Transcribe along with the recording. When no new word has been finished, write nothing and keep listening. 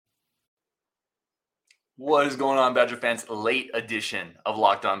What is going on, Badger fans? Late edition of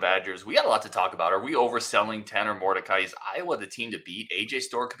Locked On Badgers. We got a lot to talk about. Are we overselling Tanner Mordecai? Is Iowa the team to beat? AJ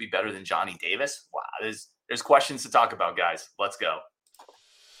Storr could be better than Johnny Davis? Wow, there's questions to talk about, guys. Let's go.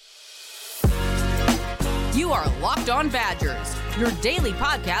 You are Locked On Badgers, your daily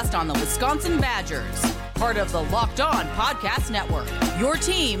podcast on the Wisconsin Badgers. Part of the Locked On Podcast Network, your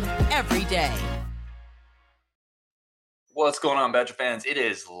team every day. What's going on, Badger fans? It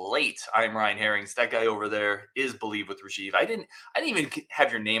is late. I'm Ryan Herrings. That guy over there is Believe with Rajiv. I didn't even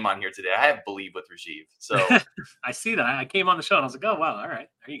have your name on here today. I have Believe with Rajiv. So I see that. I came on the show and I was like, oh, wow. All right.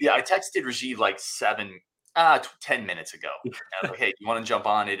 Yeah, I texted Rajiv like 10 minutes ago. I was like, hey, you want to jump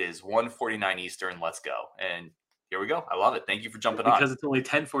on? It is 1:49 Eastern. Let's go. And here we go. I love it. Thank you for jumping on. Because it's only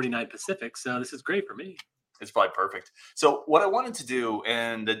 10:49 Pacific, so this is great for me. It's probably perfect. So what I wanted to do,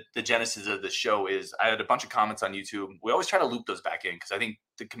 and the genesis of the show is, I had a bunch of comments on YouTube. We always try to loop those back in because I think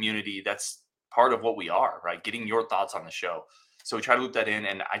the community, that's part of what we are, right? Getting your thoughts on the show. So we try to loop that in,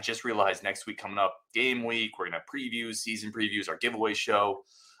 and I just realized next week coming up, game week, we're going to have previews, season previews, our giveaway show.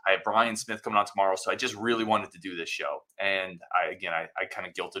 I have Brian Smith coming on tomorrow, so I just really wanted to do this show. And I kind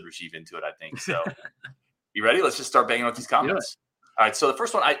of guilted Rajiv into it, I think. So you ready? Let's just start banging out these comments. All right, so the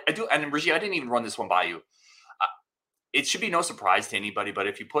first one I do, and Rajiv, I didn't even run this one by you. It should be no surprise to anybody, but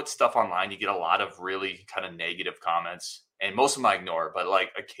if you put stuff online, you get a lot of really kind of negative comments, and most of them I ignore. But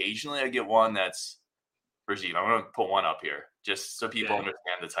like occasionally I get one that's, Rajiv, I'm going to put one up here just so people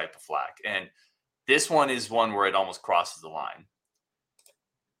understand the type of flack. And this one is one where it almost crosses the line.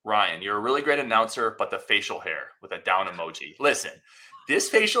 Ryan, you're a really great announcer, but the facial hair with a down emoji. Listen, this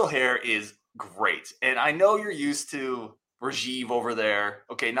facial hair is great. And I know you're used to Rajiv over there.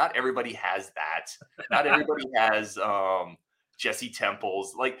 Okay, not everybody has that. Not everybody has Jesse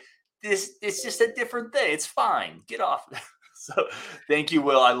Temples. Like this, it's just a different thing. It's fine. Get off. So thank you,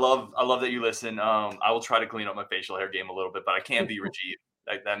 Will. I love that you listen. I will try to clean up my facial hair game a little bit, but I can't be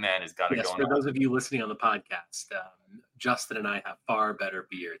Rajiv. That man has got to go. For those of you listening on the podcast, Justin and I have far better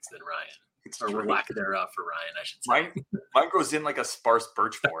beards than Ryan. Or lack thereof for Ryan, I should say. Mine grows in like a sparse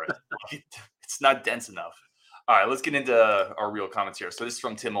birch forest. It's not dense enough. All right, let's get into our real comments here. So this is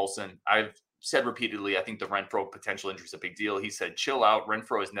from Tim Olson. I've said repeatedly, I think the Renfro potential injury is a big deal. He said, chill out.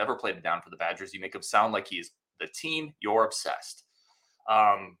 Renfro has never played it down for the Badgers. You make him sound like he is the team. You're obsessed.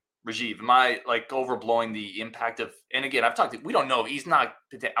 Rajiv, am I like overblowing the impact of, and again, we don't know. He's not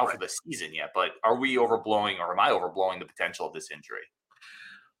out for the season yet, but are we overblowing, or am I overblowing the potential of this injury?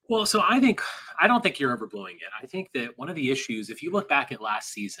 Well, so I don't think you're overblowing it. I think that one of the issues, if you look back at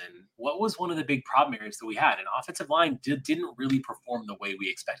last season, what was one of the big problem areas that we had? An offensive line didn't really perform the way we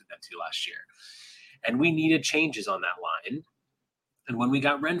expected them to last year. And we needed changes on that line. And when we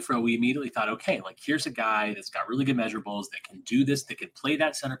got Renfro, we immediately thought, okay, like here's a guy that's got really good measurables, that can do this, that can play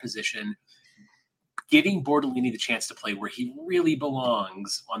that center position, giving Bordellini the chance to play where he really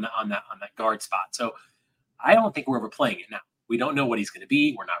belongs on that guard spot. So I don't think we're overplaying it now. We don't know what he's going to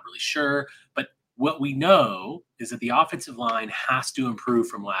be. We're not really sure. But what we know is that the offensive line has to improve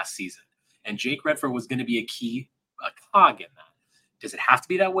from last season. And Jake Renfro was going to be a cog in that. Does it have to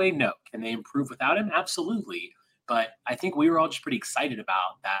be that way? No. Can they improve without him? Absolutely. But I think we were all just pretty excited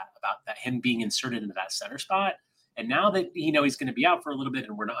about that him being inserted into that center spot. And now that he's going to be out for a little bit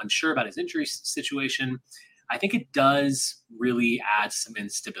and we're not unsure about his injury situation, I think it does really add some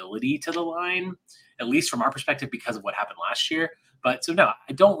instability to the line, at least from our perspective, because of what happened last year. But so no,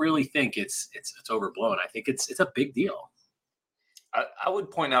 I don't really think it's overblown. I think it's a big deal. I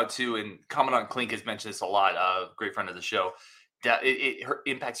would point out too, and Commandant Klink has mentioned this a lot, great friend of the show, that it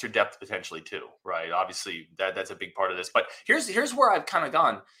impacts your depth potentially too, right? Obviously that's a big part of this. But here's where I've kind of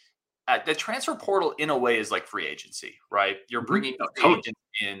gone. The transfer portal in a way is like free agency, right? You're bringing agents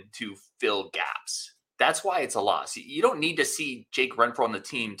in to fill gaps. That's why it's a loss. You don't need to see Jake Renfro on the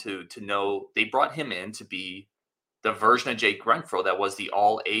team to know they brought him in to be the version of Jake Renfro that was the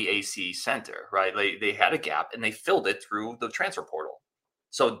all AAC center, right? They had a gap and they filled it through the transfer portal.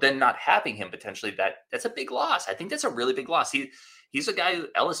 So then not having him potentially, that's a big loss. I think that's a really big loss. He's a guy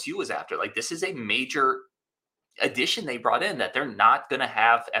LSU was after. Like this is a major addition they brought in that they're not going to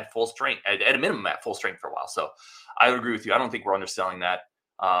have at full strength, at a minimum at full strength for a while. So I would agree with you. I don't think we're underselling that.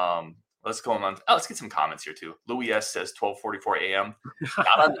 Let's go on. Let's get some comments here too. Louis S says 12:44 a.m.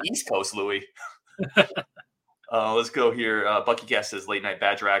 Not on the East Coast, Louis. Let's go here. Bucky Cass says late night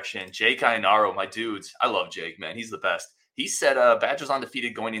Badger action. Jake Ionaro, my dudes. I love Jake, man. He's the best. He said Badgers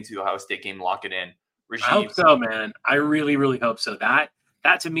undefeated going into the Ohio State game. Lock it in. Rajiv, I hope so, man. I really, really hope so. That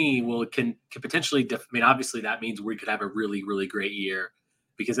to me can potentially. Obviously that means we could have a really, really great year,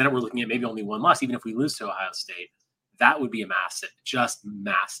 because then we're looking at maybe only one loss, even if we lose to Ohio State. That would be just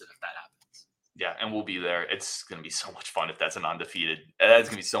massive if that happens. Yeah, and we'll be there. It's going to be so much fun if that's an undefeated. That's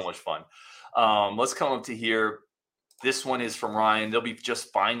going to be so much fun. Let's come up to here. This one is from Ryan. They'll be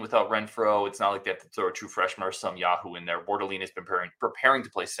just fine without Renfro. It's not like they have to throw a true freshman or some Yahoo in there. Bordolini has been preparing to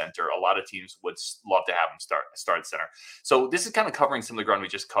play center. A lot of teams would love to have him start center. So this is kind of covering some of the ground we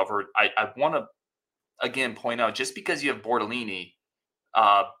just covered. I want to, again, point out, just because you have Bordolini,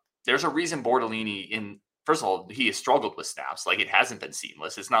 there's a reason Bordolini first of all, he has struggled with snaps. Like, it hasn't been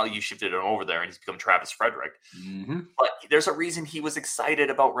seamless. It's not like you shifted him over there and he's become Travis Frederick. Mm-hmm. But there's a reason he was excited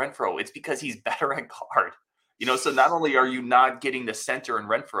about Renfro. It's because he's better at guard. So not only are you not getting the center in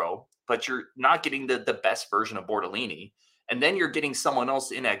Renfro, but you're not getting the best version of Bordolini. And then you're getting someone else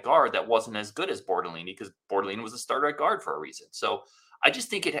in at guard that wasn't as good as Bordolini, because Bordolini was a starter at guard for a reason. So I just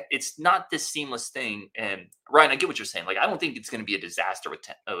think it's not this seamless thing. And Ryan, I get what you're saying. Like, I don't think it's going to be a disaster with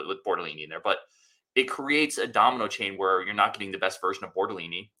Bordolini in there, but it creates a domino chain where you're not getting the best version of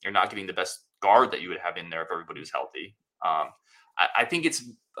Bordolini. You're not getting the best guard that you would have in there if everybody was healthy. I think it's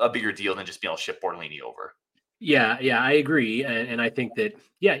a bigger deal than just being able to ship Bordolini over. Yeah, I agree, and I think that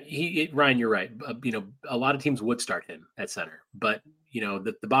Ryan, you're right. A lot of teams would start him at center, but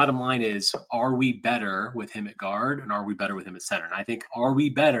the bottom line is, are we better with him at guard, and are we better with him at center? And I think, are we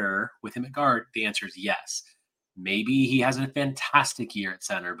better with him at guard? The answer is yes. Maybe he has a fantastic year at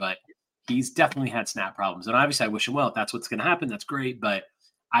center, but he's definitely had snap problems, and obviously I wish him well. If that's what's going to happen, that's great, but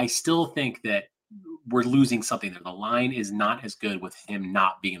I still think that we're losing something there. The line is not as good with him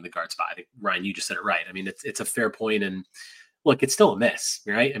not being in the guard spot. I think, Ryan, you just said it right. I mean, it's a fair point, and look, it's still a miss,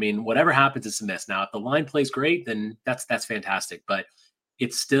 right? I mean, whatever happens, it's a miss. Now, if the line plays great, then that's fantastic, but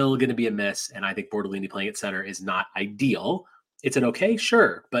it's still going to be a miss, and I think Bordolini playing at center is not ideal. It's an okay,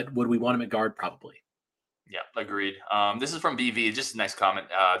 sure, but would we want him at guard? Probably. Yeah, agreed. This is from BV. Just a nice comment.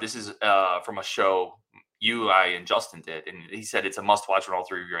 This is from a show you, I, and Justin did, and he said it's a must-watch when all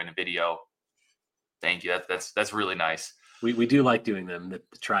three of you are in a video. Thank you. That's really nice. We do like doing them. The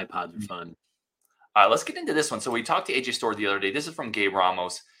tripods are fun. Let's get into this one. So we talked to AJ Store the other day. This is from Gabe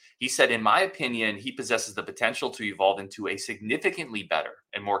Ramos. He said, in my opinion, he possesses the potential to evolve into a significantly better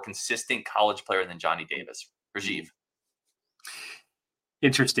and more consistent college player than Johnny Davis. Rajiv.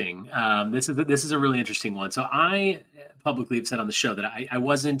 Interesting. This is a really interesting one. So I publicly have said on the show that I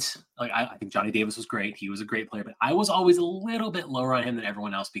wasn't like, I think Johnny Davis was great. He was a great player, but I was always a little bit lower on him than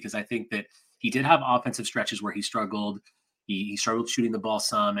everyone else, because I think that he did have offensive stretches where he struggled. He struggled shooting the ball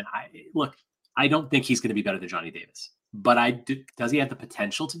some. And I don't think he's going to be better than Johnny Davis, but does he have the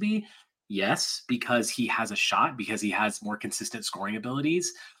potential to be? Yes, because he has a shot, because he has more consistent scoring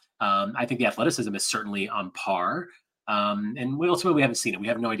abilities. I think the athleticism is certainly on par. And we haven't seen it. We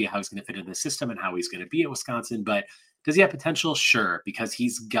have no idea how he's going to fit into the system and how he's going to be at Wisconsin, but does he have potential? Sure. Because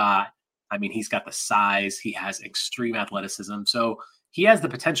he's got the size, he has extreme athleticism. So he has the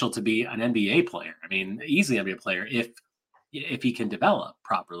potential to be an NBA player. I mean, easily NBA player if he can develop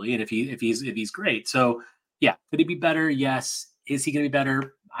properly and if he's great. So yeah, could he be better? Yes. Is he going to be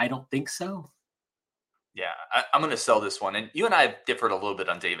better? I don't think so. Yeah, I'm going to sell this one. And you and I have differed a little bit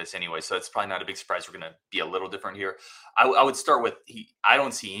on Davis anyway, so it's probably not a big surprise we're going to be a little different here. I would start with I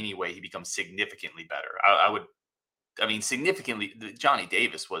don't see any way he becomes significantly better. Significantly, Johnny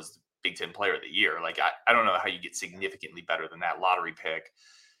Davis was the Big Ten Player of the Year. Like, I don't know how you get significantly better than that lottery pick,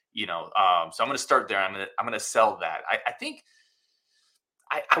 so I'm going to start there. I'm going to sell that. I think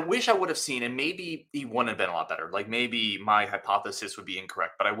I wish I would have seen, and maybe he wouldn't have been a lot better. Like, maybe my hypothesis would be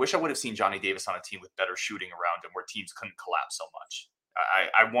incorrect, but I wish I would have seen Johnny Davis on a team with better shooting around him where teams couldn't collapse so much.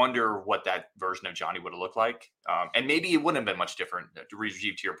 I wonder what that version of Johnny would have looked like. And maybe it wouldn't have been much different. To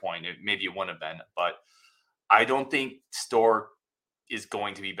Rajiv, to your point, maybe it wouldn't have been, but I don't think Store is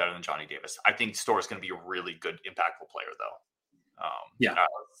going to be better than Johnny Davis. I think Store is going to be a really good, impactful player, though.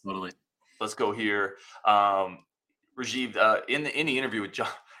 Totally. Let's go here. Rajiv, in the interview with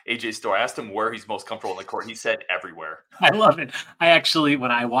AJ Store, I asked him where he's most comfortable in the court. He said everywhere. I love it. I actually,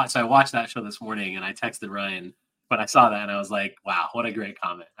 I watched that show this morning, and I texted Ryan when I saw that, and I was like, wow, what a great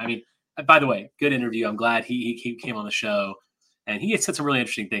comment. I mean, by the way, good interview. I'm glad he came on the show, and he had said some really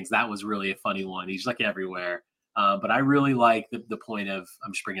interesting things. That was really a funny one. He's like everywhere. But I really like the point of,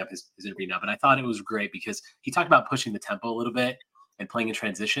 I'm just bringing up his interview now, but I thought it was great because he talked about pushing the tempo a little bit and playing in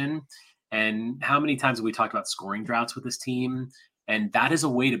transition. And how many times have we talked about scoring droughts with this team? And that is a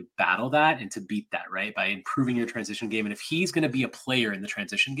way to battle that and to beat that, right? By improving your transition game. And if he's going to be a player in the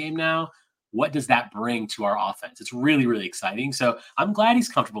transition game now, what does that bring to our offense? It's really, really exciting. So I'm glad he's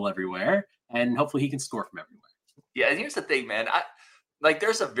comfortable everywhere, and hopefully he can score from everywhere. Yeah, and here's the thing, man.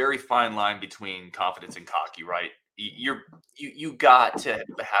 There's a very fine line between confidence and cocky, right? You got to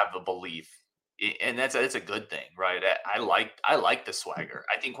have a belief, and that's a good thing, right? I like the swagger.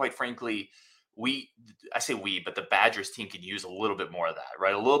 I think, quite frankly, I say we, but the Badgers team can use a little bit more of that,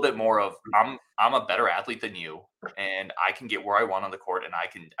 right? A little bit more of I'm a better athlete than you, and I can get where I want on the court, and I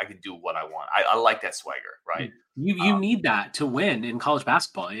can do what I want. I like that swagger, right? You need that to win in college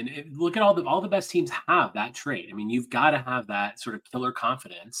basketball, and look at all the best teams have that trait. I mean, you've got to have that sort of killer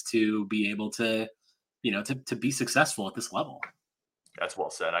confidence to be able to, to be successful at this level. That's well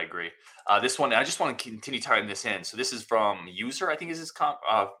said. I agree. This one, I just want to continue tying this in. So this is from User, I think is his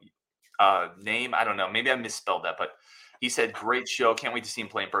name. I don't know. Maybe I misspelled that, but he said, great show. Can't wait to see him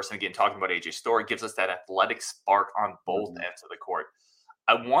play in person again. Talking about AJ Storr gives us that athletic spark on both ends of the court.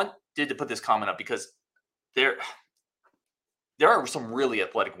 I wanted to put this comment up because there are some really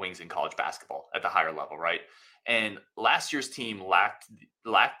athletic wings in college basketball at the higher level, right? And last year's team lacked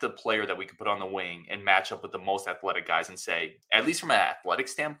the player that we could put on the wing and match up with the most athletic guys and say, at least from an athletic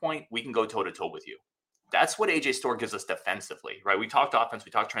standpoint, we can go toe-to-toe with you. That's what AJ Storr gives us defensively, right? We talked offense,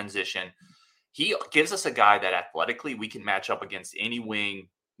 we talked transition. He gives us a guy that athletically we can match up against any wing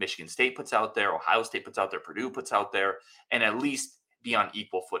Michigan State puts out there, Ohio State puts out there, Purdue puts out there, and at least be on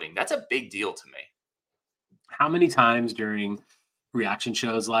equal footing. That's a big deal to me. How many times during reaction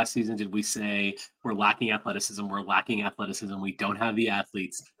shows last season did we say we're lacking athleticism, we don't have the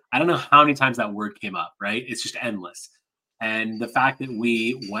athletes? I don't know how many times that word came up, right? It's just endless. And the fact that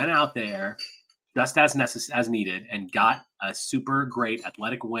we went out there just as needed and got a super great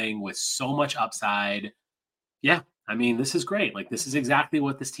athletic wing with so much upside. Yeah, I mean, this is great. Like, this is exactly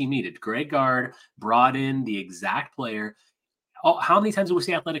what this team needed. Great Gard brought in the exact player. Oh, how many times did we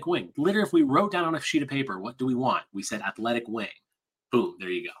say athletic wing? Literally, if we wrote down on a sheet of paper, what do we want? We said athletic wing. Boom, there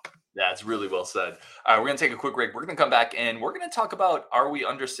you go. That's really well said. All right, we're going to take a quick break. We're going to come back and we're going to talk about, are we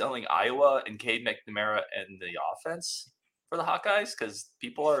underselling Iowa and Cade McNamara and the offense for the Hawkeyes? Because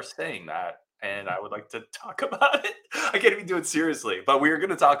people are saying that, and I would like to talk about it. I can't even do it seriously, but we are going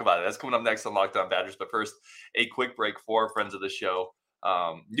to talk about it. That's coming up next on Locked On Badgers. But first, a quick break for friends of the show,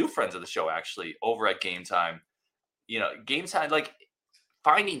 new friends of the show, actually, over at Game Time. Game Time, like,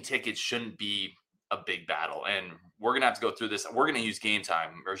 finding tickets shouldn't be a big battle, and we're going to have to go through this. We're going to use Game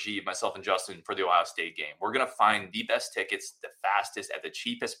Time, Rajiv, myself, and Justin for the Ohio State game. We're going to find the best tickets, the fastest, at the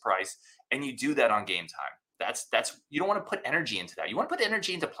cheapest price, and you do that on Game Time. That's you don't want to put energy into that. You want to put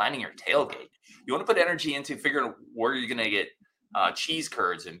energy into planning your tailgate. You want to put energy into figuring where you're going to get cheese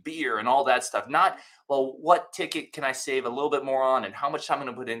curds and beer and all that stuff. Not, well, what ticket can I save a little bit more on and how much time I'm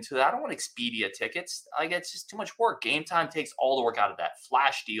going to put into that? I don't want Expedia tickets. Like, it's just too much work. Game Time takes all the work out of that.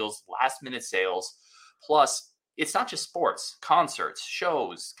 Flash deals, last minute sales. Plus, it's not just sports, concerts,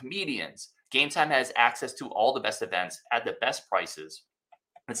 shows, comedians. Game Time has access to all the best events at the best prices.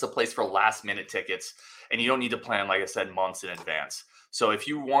 It's a place for last minute tickets, and you don't need to plan, like I said, months in advance. So if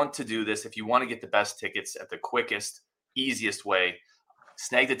you want to do this, if you want to get the best tickets at the quickest, easiest way,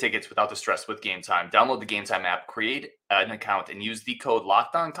 snag the tickets without the stress with Game Time. Download the Game Time app, create an account, and use the code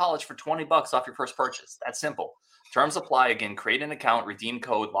LOCKEDONCollege for $20 off your first purchase. That's simple. Terms apply. Again, create an account, redeem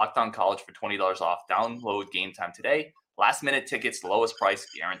code LOCKEDONCollege for $20 off. Download Game Time today. Last minute tickets, lowest price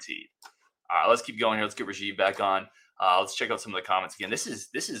guaranteed. All right, let's keep going here. Let's get Rajiv back on. Let's check out some of the comments again. This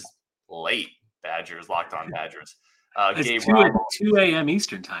is late, Badgers, Locked On Badgers. It's 2 a.m.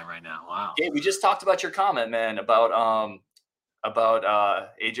 Eastern time right now. Wow. Gabe, we just talked about your comment, man, about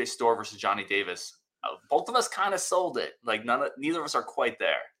AJ Storr versus Johnny Davis. Both of us kind of sold it. Like, neither of us are quite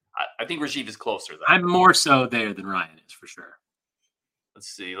there. I think Rajiv is closer, though. I'm more so there than Ryan is, for sure. Let's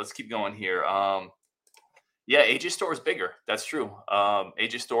see. Let's keep going here. Yeah, AJ Storr is bigger. That's true.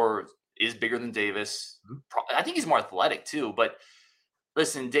 AJ Storr is bigger than Davis. I think he's more athletic too. But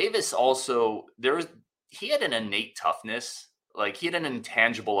listen, Davis also, he had an innate toughness. Like, he had an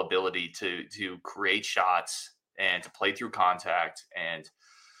intangible ability to create shots and to play through contact. And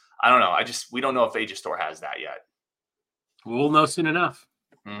I don't know. We don't know if AJ Storr has that yet. We'll know soon enough.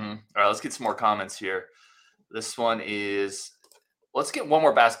 Mm-hmm. All right, let's get some more comments here. This one is, let's get one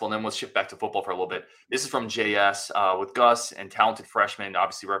more basketball, and then we'll shift back to football for a little bit. This is from JS with Gus and talented freshmen,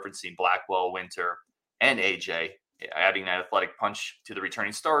 obviously referencing Blackwell, Winter, and AJ. Adding that athletic punch to the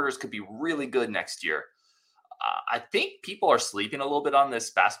returning starters could be really good next year. I think people are sleeping a little bit on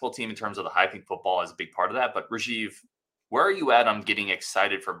this basketball team in terms of the hyping football as a big part of that. But Rajiv, where are you at on getting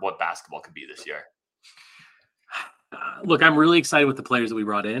excited for what basketball could be this year? Look, I'm really excited with the players that we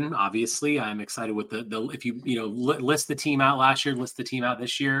brought in. Obviously, I'm excited with the if you list the team out last year, list the team out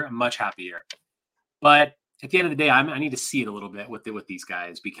this year, I'm much happier. But at the end of the day, I need to see it a little bit with these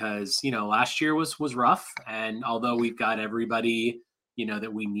guys because last year was rough, and although we've got everybody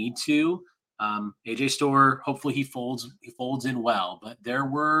that we need to, AJ Storr, hopefully he folds in well. But there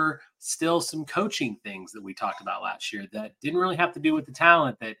were still some coaching things that we talked about last year that didn't really have to do with the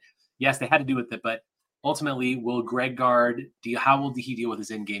talent that yes, they had to do with it, but ultimately, will Greg Gard how will he deal with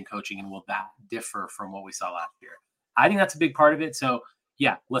his in-game coaching, and will that differ from what we saw last year? I think that's a big part of it. So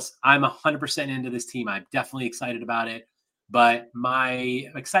yeah, listen, I'm 100% into this team. I'm definitely excited about it, but my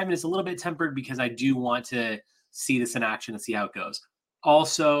excitement is a little bit tempered because I do want to see this in action and see how it goes.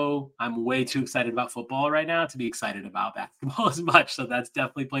 Also, I'm way too excited about football right now to be excited about basketball as much. So that's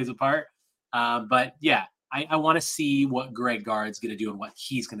definitely plays a part. But yeah, I want to see what Greg Gard's going to do and what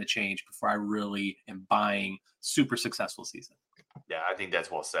he's going to change before I really am buying super successful season. Yeah, I think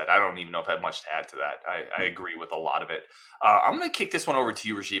that's well said. I don't even know if I have much to add to that. I agree with a lot of it. I'm going to kick this one over to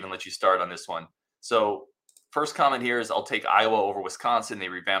you, Rajiv, and let you start on this one. So first comment here is I'll take Iowa over Wisconsin. They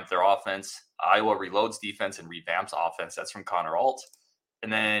revamped their offense. Iowa reloads defense and revamps offense. That's from Connor Alt.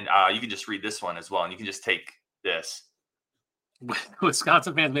 And then you can just read this one as well, and you can just take this.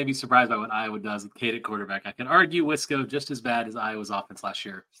 Wisconsin fans may be surprised by what Iowa does with Cade at quarterback. I can argue Wisco just as bad as Iowa's offense last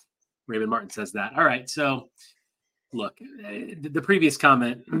year. Raymond Martin says that. All right, so look, the previous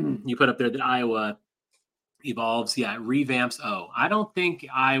comment you put up there that Iowa evolves, revamps. I don't think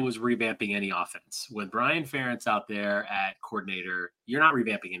Iowa's revamping any offense. With Brian Ferentz out there at coordinator, you're not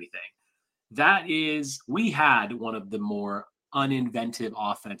revamping anything. We had one of the more uninventive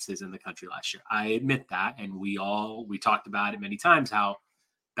offenses in the country last year. I admit that, and we talked about it many times how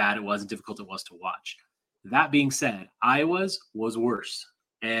bad it was and difficult it was to watch. That being said, Iowa's was worse,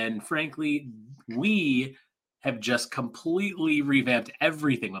 and frankly, we have just completely revamped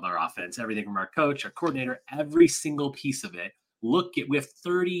everything with our offense, everything from our coach, our coordinator, every single piece of it. We have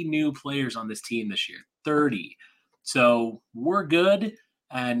 30 new players on this team this year, 30. So we're good,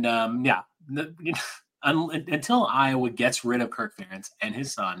 and until Iowa gets rid of Kirk Ferentz and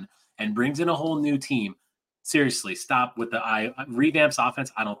his son and brings in a whole new team, seriously, stop with the revamps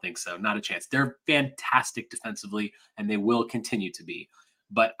offense. I don't think so. Not a chance. They're fantastic defensively, and they will continue to be.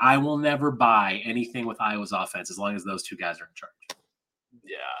 But I will never buy anything with Iowa's offense as long as those two guys are in charge.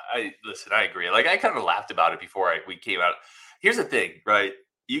 Yeah, I agree. Like, I kind of laughed about it before we came out. Here's the thing, right?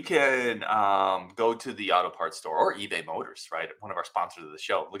 You can go to the auto parts store or eBay Motors, right? One of our sponsors of the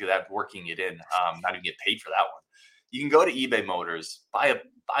show. Look at that, working it in. Not even get paid for that one. You can go to eBay Motors, buy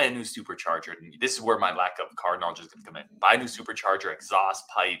a new supercharger. And this is where my lack of car knowledge is going to come in. Buy a new supercharger, exhaust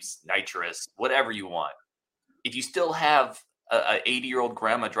pipes, nitrous, whatever you want. If you still have a 80-year-old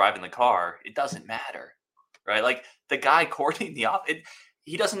grandma driving the car, it doesn't matter, right? Like, the guy coordinating the office,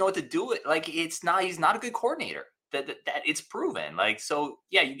 he doesn't know what to do. He's not a good coordinator. That it's proven. Like, so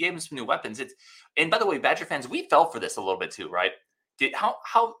yeah, you gave him some new weapons. And by the way, Badger fans, we fell for this a little bit too, right? How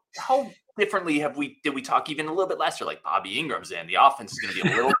differently did we talk even a little bit last year? Like, Bobby Ingram's in, the offense is going to be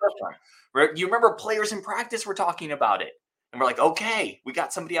a little different. Right? You remember players in practice were talking about it, and we're like, okay, we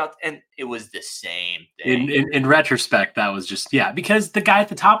got somebody out, and it was the same thing. In retrospect, that was just because the guy at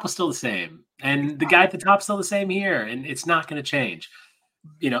the top was still the same, and the guy at the top is still the same here, and it's not going to change.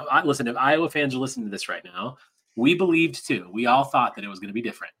 Listen, if Iowa fans are listening to this right now, we believed too. We all thought that it was going to be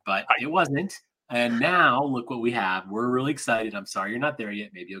different, but it wasn't. And now look what we have. We're really excited. I'm sorry you're not there yet.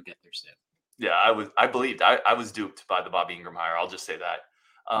 Maybe you'll get there soon. Yeah, I believed. I was duped by the Bobby Ingram hire. I'll just say that.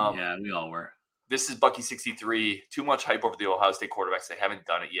 Yeah, we all were. This is Bucky 63. Too much hype over the Ohio State quarterbacks. They haven't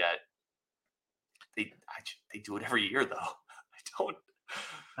done it yet. They do it every year though.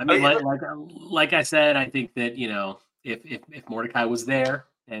 Like I said, I think that if Mordecai was there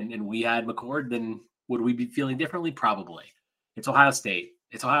and we had McCord, then would we be feeling differently? Probably. It's Ohio State.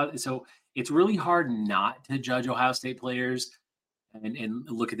 So it's really hard not to judge Ohio State players and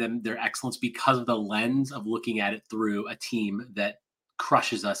look at their excellence because of the lens of looking at it through a team that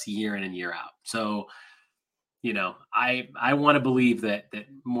crushes us year in and year out. So, I want to believe that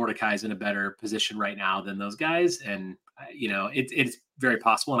Mordecai's in a better position right now than those guys. And, it's very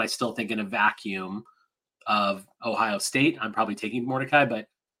possible. And I still think in a vacuum of Ohio State, I'm probably taking Mordecai, but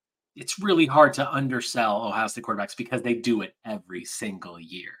it's really hard to undersell Ohio State quarterbacks because they do it every single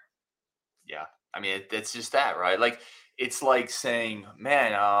year. Yeah. I mean, it's just that, right? Like, it's like saying,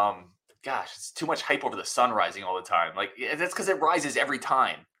 man, gosh, it's too much hype over the sun rising all the time. Like, that's because it rises every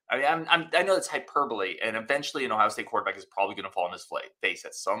time. I mean, I know it's hyperbole, and eventually an Ohio State quarterback is probably going to fall on his face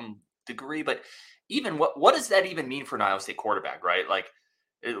at some degree. But even what does that even mean for an Ohio State quarterback, right? Like,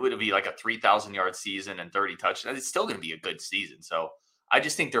 it would be like a 3,000-yard season and 30 touchdowns. It's still going to be a good season. So I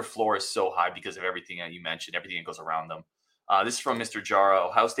just think their floor is so high because of everything that you mentioned, everything that goes around them. This is from Mr. Jara.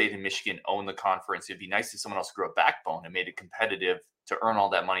 Ohio State and Michigan own the conference. It'd be nice if someone else grew a backbone and made it competitive to earn all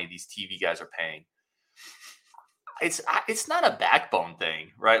that money these TV guys are paying. It's not a backbone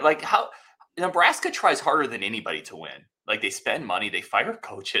thing, right? Like, how Nebraska tries harder than anybody to win. Like, they spend money, they fire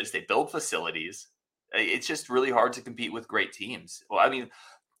coaches, they build facilities. It's just really hard to compete with great teams. Well, I mean,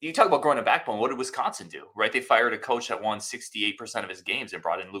 you talk about growing a backbone. What did Wisconsin do? Right? They fired a coach that won 68% of his games and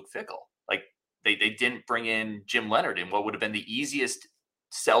brought in Luke Fickell. Like they didn't bring in Jim Leonard in what would have been the easiest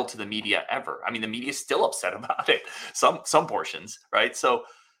sell to the media ever. I mean, the media's still upset about it. Some portions, right? So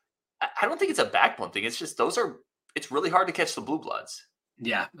I don't think it's a backbone thing. It's just it's really hard to catch the blue bloods.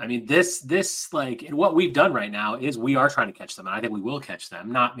 Yeah, I mean, this like, and what we've done right now is we are trying to catch them, and I think we will catch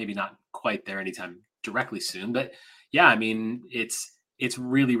them. Maybe not quite there anytime directly soon, but yeah, I mean, it's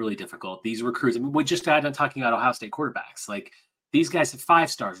really, really difficult. These recruits, I mean, we just got done talking about Ohio State quarterbacks. Like these guys have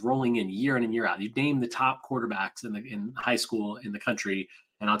 5 stars rolling in year in and year out. You name the top quarterbacks in high school in the country,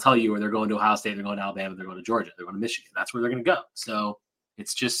 and I'll tell you where they're going to Ohio State, they're going to Alabama, they're going to Georgia, they're going to Michigan. That's where they're going to go. So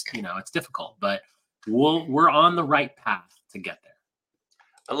it's just, it's difficult, but we're on the right path to get there.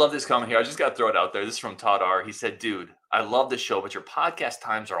 I love this comment here. I just got to throw it out there. This is from Todd R. He said, dude, I love the show, but your podcast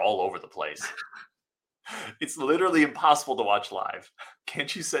times are all over the place. It's literally impossible to watch live.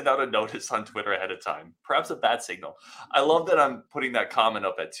 Can't you send out a notice on Twitter ahead of time? Perhaps a bat signal. I love that I'm putting that comment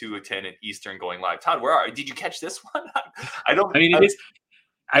up at 2:10 Eastern going live. Todd, where are you? Did you catch this one?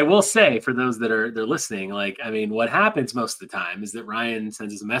 I will say for those they're listening, like, I mean, what happens most of the time is that Ryan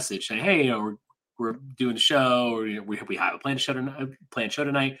sends us a message saying, hey, we're doing a show, or we have a planned show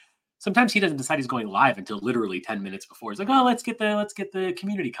tonight. Sometimes he doesn't decide he's going live until literally 10 minutes before. He's like, oh, let's get the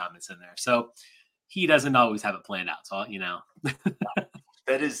community comments in there. So he doesn't always have it planned out. So,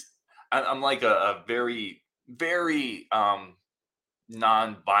 that is, I'm like a very, very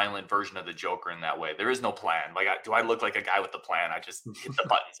non-violent version of the Joker in that way. There is no plan. Like, do I look like a guy with the plan? I just hit the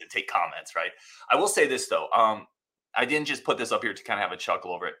buttons and take comments, right? I will say this though. I didn't just put this up here to kind of have a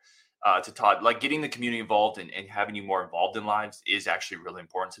chuckle over it. To Todd, like getting the community involved and having you more involved in lives is actually really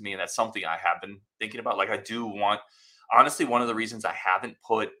important to me. And that's something I have been thinking about. Like I do want, honestly, one of the reasons I haven't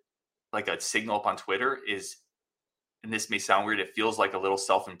put like a signal up on Twitter is, and this may sound weird, it feels like a little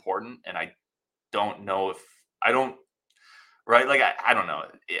self-important. And I don't know right? Like, I don't know.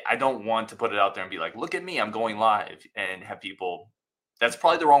 I don't want to put it out there and be like, look at me, I'm going live, and have people, that's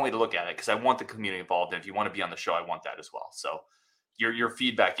probably the wrong way to look at it. Cause I want the community involved. And if you want to be on the show, I want that as well. So your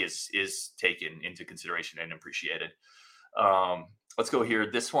feedback is taken into consideration and appreciated. Let's go here.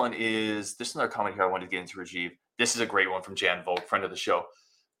 This is another comment here I wanted to get into, Rajiv. This is a great one from Jan Volk, friend of the show.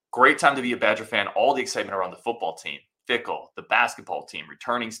 Great time to be a Badger fan. All the excitement around the football team, Fickell, the basketball team,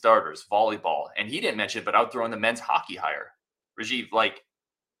 returning starters, volleyball. And he didn't mention, but out throwing the men's hockey hire. Rajiv, like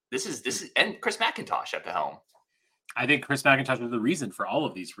this is, and Chris McIntosh at the helm. I think Chris McIntosh was the reason for all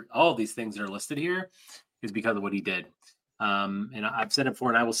of these things that are listed here is because of what he did. And I've said it before,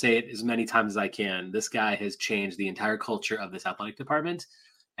 and I will say it as many times as I can. This guy has changed the entire culture of this athletic department.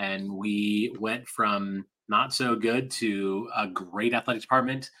 And we went from not so good to a great athletic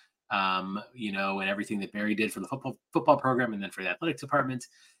department, and everything that Barry did for the football program and then for the athletic department.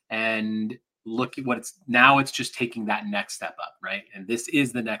 And look at it's just taking that next step up, right? And this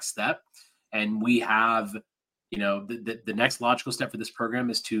is the next step. And we have, the next logical step for this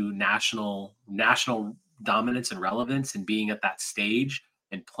program is to national dominance and relevance and being at that stage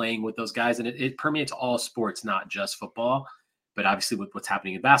and playing with those guys. And it permeates all sports, not just football, but obviously with what's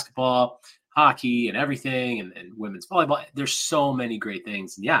happening in basketball, hockey, and everything, and women's volleyball. There's so many great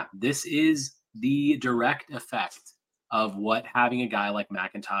things. And yeah, this is the direct effect of what having a guy like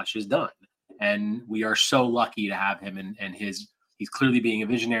McIntosh has done. And we are so lucky to have him and he's clearly being a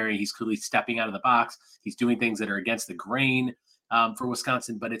visionary. He's clearly stepping out of the box. He's doing things that are against the grain for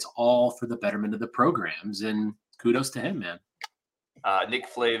Wisconsin, but it's all for the betterment of the programs. And kudos to him, man.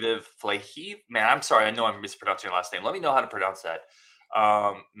 Nick Flahev, man, I'm sorry. I know I'm mispronouncing your last name. Let me know how to pronounce that.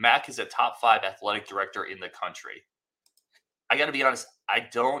 Mac is a top 5 athletic director in the country. I got to be honest. I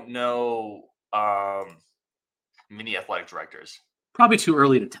don't know many athletic directors. Probably too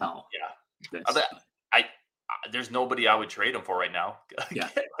early to tell. Yeah. There's nobody I would trade him for right now. Yeah,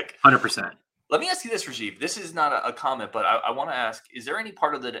 100%. Let me ask you this, Rajiv. This is not a comment, but I want to ask, is there any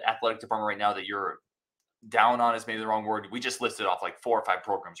part of the athletic department right now that you're down on is maybe the wrong word? We just listed off like 4 or 5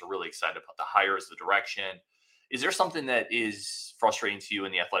 programs we're really excited about. The hires, the direction. Is there something that is frustrating to you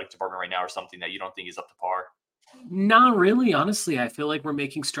in the athletic department right now, or something that you don't think is up to par? Not really, honestly. I feel like we're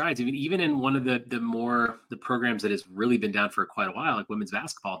making strides. I mean, even in one of the programs that has really been down for quite a while, like women's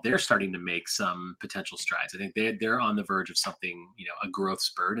basketball, they're starting to make some potential strides. I think they're on the verge of something, a growth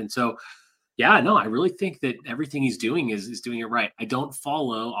spurt. And so, yeah, no, I really think that everything he's doing is doing it right. I don't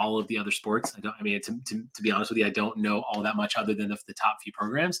follow all of the other sports. To be honest with you, I don't know all that much other than the top few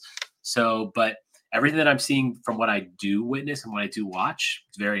programs. So, but everything that I'm seeing from what I do witness and what I do watch,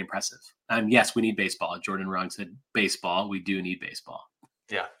 it's very impressive. Yes, we need baseball. Jordan Rugg said baseball. We do need baseball.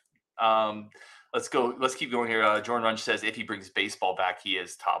 Yeah. Let's go. Let's keep going here. Jordan Runch says if he brings baseball back, he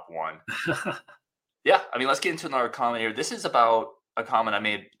is top one. Yeah, I mean, let's get into another comment here. This is about a comment I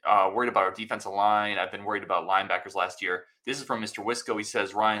made, worried about our defensive line. I've been worried about linebackers last year. This is from Mr. Wisco. He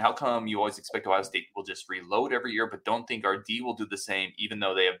says, Ryan, how come you always expect Ohio State will just reload every year, but don't think our D will do the same, even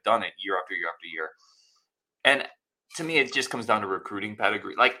though they have done it year after year after year? And to me, it just comes down to recruiting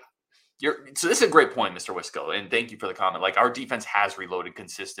pedigree. So this is a great point, Mr. Wisco, and thank you for the comment. Like, our defense has reloaded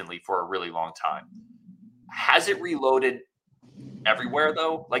consistently for a really long time. Has it reloaded everywhere,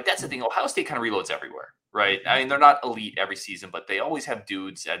 though? Like, that's the thing. Ohio State kind of reloads everywhere, right? I mean, they're not elite every season, but they always have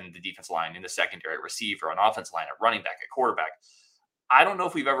dudes in the defense line, in the secondary, receiver, on offense line, at running back, at quarterback. I don't know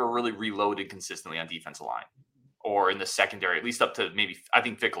if we've ever really reloaded consistently on defensive line or in the secondary, at least up to maybe, I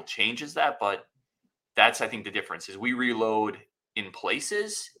think Fickell changes that, but that's, I think, the difference is we reload in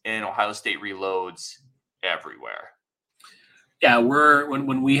places and Ohio State reloads everywhere. Yeah,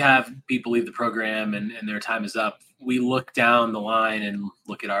 when we have people leave the program and their time is up, we look down the line and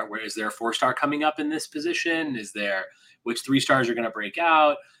look at where is there a 4-star coming up in this position? Is there which 3 stars are going to break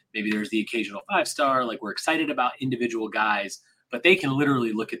out? Maybe there's the occasional 5-star. Like, we're excited about individual guys, but they can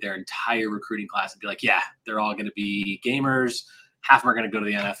literally look at their entire recruiting class and be like, yeah, they're all going to be gamers. Half of them are going to go to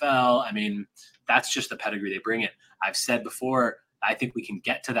the NFL. I mean, that's just the pedigree they bring in. I've said before, I think we can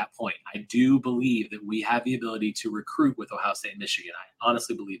get to that point. I do believe that we have the ability to recruit with Ohio State and Michigan. I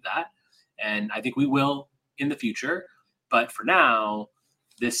honestly believe that. And I think we will in the future. But for now,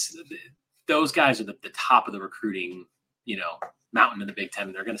 those guys are the top of the recruiting, mountain in the Big Ten,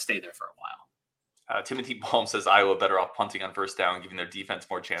 and they're going to stay there for a while. Timothy Baum says Iowa better off punting on first down, giving their defense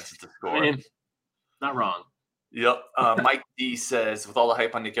more chances to score. I mean, not wrong. Yep. Mike D says, with all the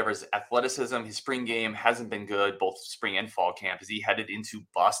hype on Nick Evers' athleticism, his spring game hasn't been good, both spring and fall camp. Is he headed into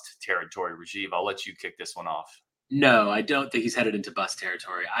bust territory? Rajiv, I'll let you kick this one off. No, I don't think he's headed into bust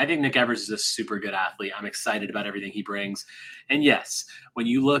territory. I think Nick Evers is a super good athlete. I'm excited about everything he brings. And yes, when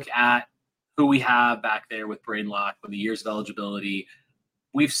you look at who we have back there with Braden Locke, with the years of eligibility,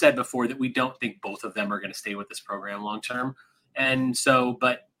 we've said before that we don't think both of them are going to stay with this program long term. And so,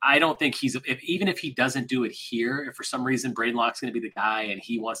 but I don't think even if he doesn't do it here, if for some reason Braden Locke's going to be the guy and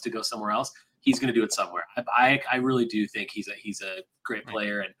he wants to go somewhere else, he's going to do it somewhere. I really do think he's a great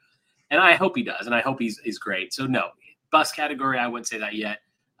player, and I hope he does, and I hope he's great. So no, bust category, I wouldn't say that yet.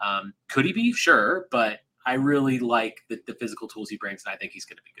 Could he be? Sure, but I really like the physical tools he brings, and I think he's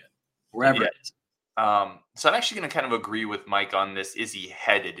going to be good wherever it is. So I'm actually going to kind of agree with Mike on this. Is he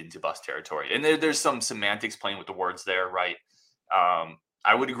headed into bust territory? And there's some semantics playing with the words there, right?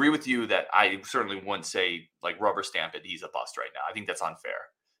 I would agree with you that I certainly wouldn't say, like, rubber stamp it, he's a bust right now. I think that's unfair.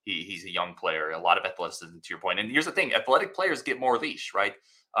 He's a young player, a lot of athleticism, to your point. And here's the thing, athletic players get more leash, right?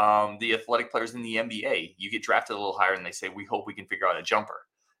 The athletic players in the NBA, you get drafted a little higher and they say, we hope we can figure out a jumper.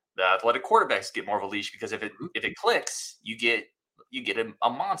 The athletic quarterbacks get more of a leash because if it clicks, you get a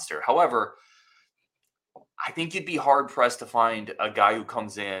monster. However, I think you'd be hard pressed to find a guy who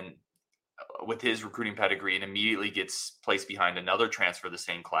comes in with his recruiting pedigree and immediately gets placed behind another transfer of the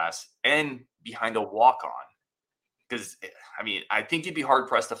same class and behind a walk-on. Because, I mean, I think you'd be hard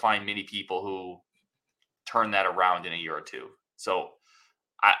pressed to find many people who turn that around in a year or two. So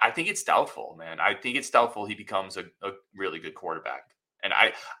I think it's doubtful, man. I think it's doubtful he becomes a really good quarterback. And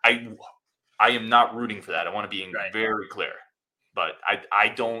I am not rooting for that. I want to be very clear. But I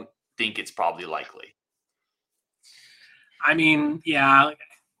don't think it's probably likely. I mean, yeah,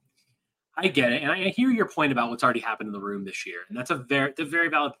 I get it. And I hear your point about what's already happened in the room this year. And that's a very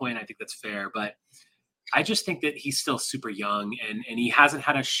valid point. I think that's fair. But I just think that he's still super young and he hasn't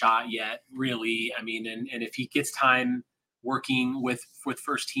had a shot yet, really. I mean, and if he gets time working with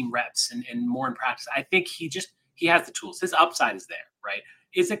first team reps and more in practice, I think he has the tools. His upside is there, right?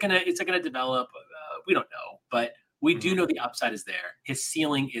 Is it gonna develop? We don't know, but we do know the upside is there. His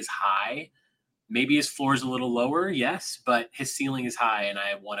ceiling is high. Maybe his floor is a little lower, yes, but his ceiling is high, and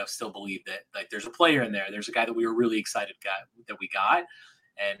I want to still believe that, like, there's a player in there. There's a guy that we were really excited that we got,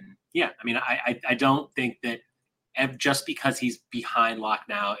 and yeah, I mean, I don't think that just because he's behind Locke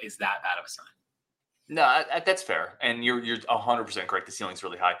now is that bad of a sign. No, that's fair, and you're 100% correct. The ceiling's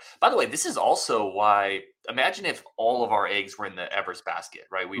really high. By the way, this is also why. Imagine if all of our eggs were in the Evers basket,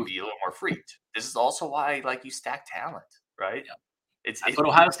 right? We'd be a little more freaked. This is also why, like, you stack talent, right? Yeah. That's what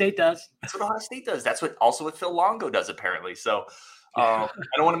Ohio State does. That's what Ohio State does. That's what Phil Longo does, apparently. So I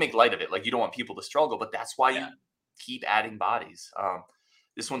don't want to make light of it. Like, you don't want people to struggle, but that's why you keep adding bodies.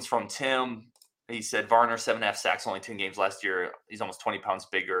 This one's from Tim. He said, Varner, 7.5 sacks, only 10 games last year. He's almost 20 pounds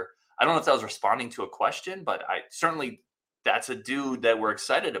bigger. I don't know if that was responding to a question, but that's a dude that we're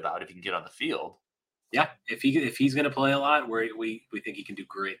excited about if he can get on the field. Yeah, if he's going to play a lot, we think he can do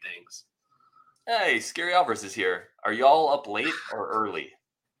great things. Hey, Scary Alvarez is here. Are y'all up late or early?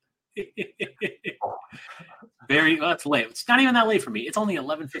 Very well, it's late. It's not even that late for me. It's only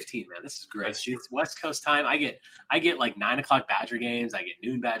 11:15, man. This is great. That's true. It's West Coast time. I get like 9 o'clock Badger games. I get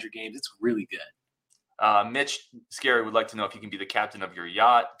noon Badger games. It's really good. Mitch Scary would like to know if you can be the captain of your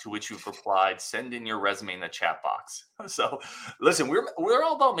yacht, to which you've replied, send in your resume in the chat box. So listen, we're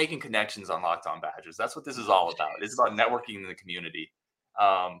all about making connections on Locked On Badgers. That's what this is all about. It's about networking in the community.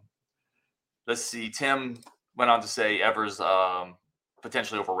 Let's see. Tim went on to say Evers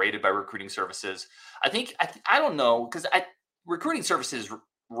potentially overrated by recruiting services. I don't know, because recruiting services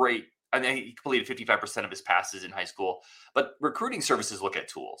rate. I mean, he completed 55% of his passes in high school, but recruiting services look at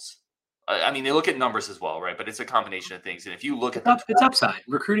tools. I mean, they look at numbers as well, right? But it's a combination of things. And if you look at it's upside.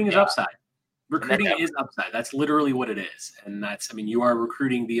 Recruiting is upside. Recruiting is upside. That's literally what it is. And that's, I mean, you are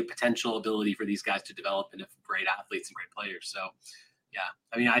recruiting the potential ability for these guys to develop into great athletes and great players. So, yeah,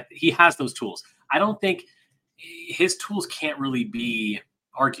 I mean, he has those tools. I don't think his tools can't really be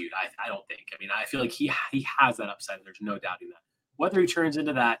argued. I don't think. I mean, I feel like he has that upside. There's no doubting that. Whether he turns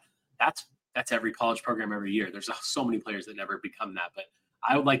into that, that's every college program every year. There's so many players that never become that. But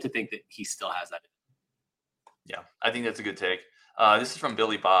I would like to think that he still has that. Yeah, I think that's a good take. This is from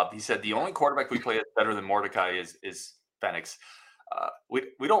Billy Bob. He said, the only quarterback we play better than Mordecai is Penix.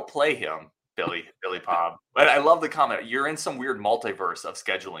 We don't play him, Billy Bob. But I love the comment. You're in some weird multiverse of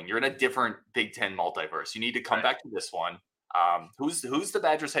scheduling. You're in a different Big Ten multiverse. You need to come back to this one. Who's the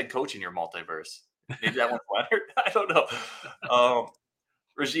Badgers head coach in your multiverse? Maybe that one's Leonard? I don't know.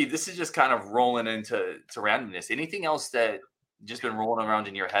 Rajiv, this is just kind of rolling into randomness. Anything else that just been rolling around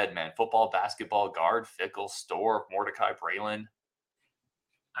in your head, man? Football, basketball, Gard, Fickell, Store, Mordecai, Braylon.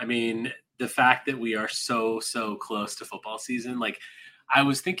 I mean, the fact that we are so close to football season, like I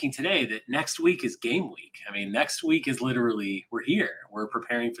was thinking today that next week is game week. I mean, next week is literally, we're here. We're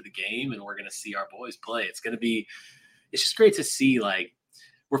preparing for the game and we're going to see our boys play. It's just great to see, like,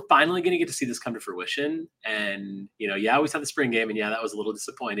 we're finally going to get to see this come to fruition. And, we had the spring game and that was a little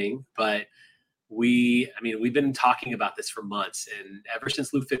disappointing, but we've been talking about this for months, and ever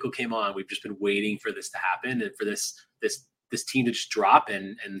since Luke Fickell came on, we've just been waiting for this to happen and for this team to just drop,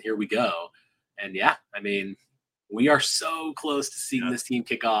 and here we go. And yeah, I mean, we are so close to seeing this team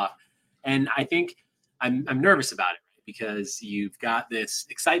kick off, and I think I'm nervous about it because you've got this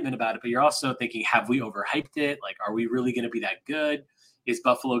excitement about it, but you're also thinking, have we overhyped it? Like, are we really going to be that good? Is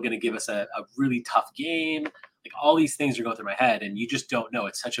Buffalo going to give us a really tough game? Like, all these things are going through my head, and you just don't know.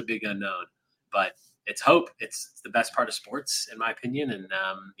 It's such a big unknown. But it's hope. It's the best part of sports, in my opinion. And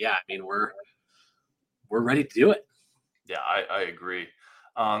I mean, we're ready to do it. Yeah, I agree.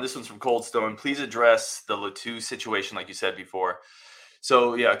 This one's from Cold Stone. Please address the Latu situation, like you said before.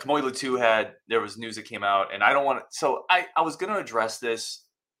 So yeah, Kamoi Latu there was news that came out, and I don't want to. So I was going to address this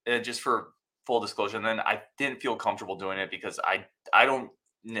just for full disclosure, and then I didn't feel comfortable doing it because I don't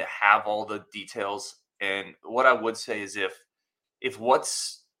have all the details. And what I would say is if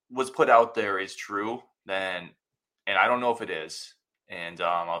what's put out there is true, then, and I don't know if it is, and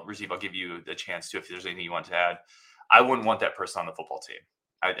Rajiv, I'll give you the chance to, if there's anything you want to add. I wouldn't want that person on the football team.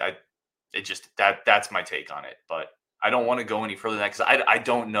 That's my take on it, but I don't want to go any further than that because I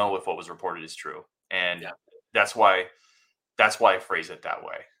don't know if what was reported is true, and that's why I phrase it that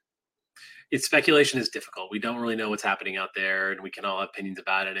way. It's speculation is difficult. We don't really know what's happening out there, and we can all have opinions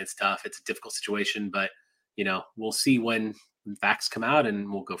about it. It's tough. It's a difficult situation, but we'll see when facts come out,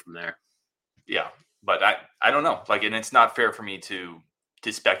 and we'll go from there. Yeah, but I don't know. Like, and it's not fair for me to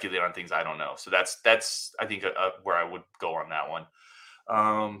speculate on things I don't know. So that's I think where I would go on that one.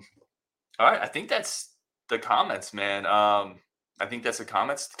 All right, I think that's the comments, man. I think that's the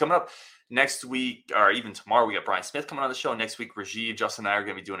comments coming up next week, or even tomorrow. We got Brian Smith coming on the show next week. Rajiv, Justin, and I are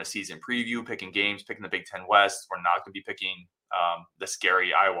going to be doing a season preview, picking games, picking the Big Ten West. We're not going to be picking the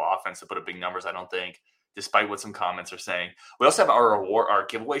scary Iowa offense to put up big numbers, I don't think, despite what some comments are saying. We also have our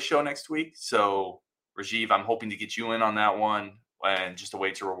giveaway show next week. So, Rajiv, I'm hoping to get you in on that one, and just a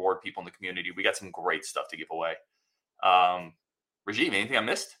way to reward people in the community. We got some great stuff to give away. Rajiv, anything I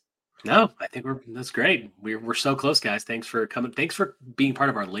missed? No, I think that's great. We're so close, guys. Thanks for coming. Thanks for being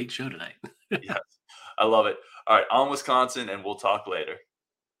part of our late show tonight. Yes, I love it. All right, on Wisconsin, and we'll talk later.